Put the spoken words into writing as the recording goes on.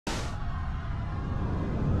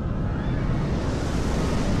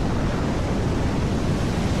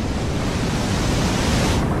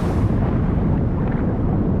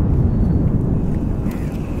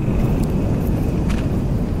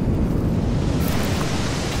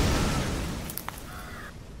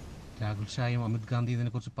അമിത്ഷായും അമിത് ഗാന്ധി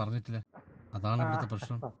ഇതിനെക്കുറിച്ച് പറഞ്ഞിട്ടില്ല. അതാണ് ഇവിടുത്തെ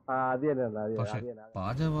പ്രശ്നം. പക്ഷേ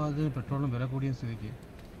പാചകവാതകത്തിന് പെട്രോളിന് വില കൂടിയ സ്ഥിതിക്ക്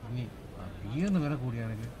ഇനി ബിയറിന് വില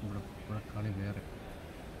കൂടിയാണെങ്കിൽ ഇവിടെ കളി വേറെ.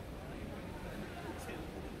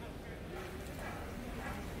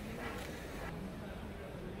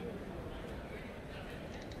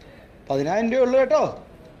 ₹10,000 ഉള്ളു കേട്ടോ.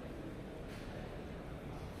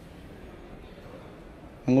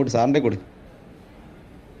 അങ്ങോട്ട് സാറിൻ്റെ കൂടി.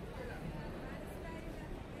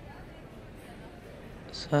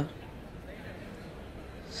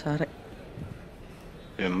 സാറേ,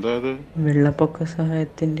 എന്താ അത്? വെള്ളപ്പൊക്ക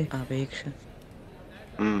സഹായത്തിന്റെ അപേക്ഷ.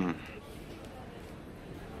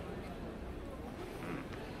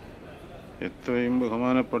 എത്രയും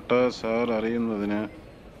ബഹുമാനപ്പെട്ട സാർ അറിയുന്നതിന്,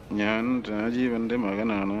 ഞാൻ രാജീവന്റെ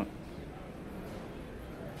മകനാണ്.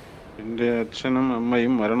 എൻ്റെ അച്ഛനും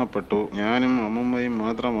അമ്മയും മരണപ്പെട്ടു. ഞാനും അമ്മമ്മയും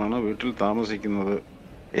മാത്രമാണ് വീട്ടിൽ താമസിക്കുന്നത്.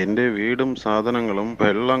 എൻ്റെ വീടും സാധനങ്ങളും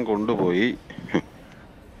വെള്ളം കൊണ്ടുപോയി.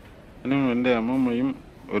 ഞാനും എൻ്റെ അമ്മമ്മയും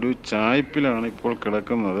ഒരു ചായ്പിലാണ് ഇപ്പോൾ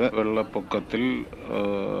കിടക്കുന്നത്. വെള്ളപ്പൊക്കത്തിൽ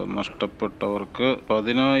നഷ്ടപ്പെട്ടവർക്ക്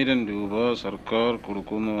 10,000 രൂപ സർക്കാർ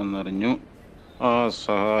കൊടുക്കുന്നുവെന്നറിഞ്ഞു. ആ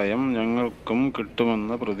സഹായം ഞങ്ങൾക്കും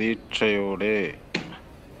കിട്ടുമെന്ന പ്രതീക്ഷയോടെ.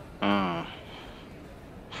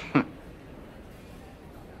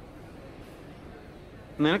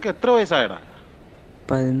 നിനക്ക് എത്ര വയസ്സായടാ?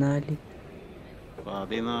 14.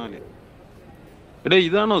 എടാ,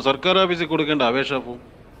 ഇതാണോ സർക്കാർ ഓഫീസിൽ കൊടുക്കേണ്ട അപേക്ഷ ഫോം?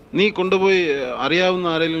 നീ കൊണ്ടുപോയി അറിയാവുന്ന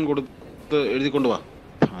ആരെങ്കിലും കൊടുത്ത് എഴുതിക്കൊണ്ടുവാ.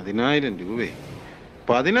 10,000 രൂപയെ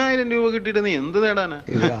 10,000 രൂപ കിട്ടിയിട്ട് നീ എന്ത് നേടാനാ?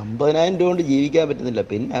 50,000 രൂപ കൊണ്ട് ജീവിക്കാൻ പറ്റുന്നില്ല,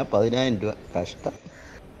 പിന്നെ 10,000 രൂപ കഷ്ടം.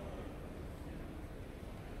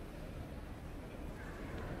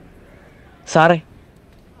 സാറേ,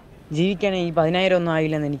 ജീവിക്കാൻ ഈ 10,000 ഒന്നും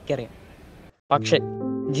ആയില്ലെന്ന് എനിക്കറിയാം. പക്ഷെ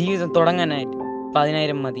ജീവിതം തുടങ്ങാനായിട്ട്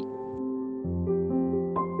 10,000 മതി.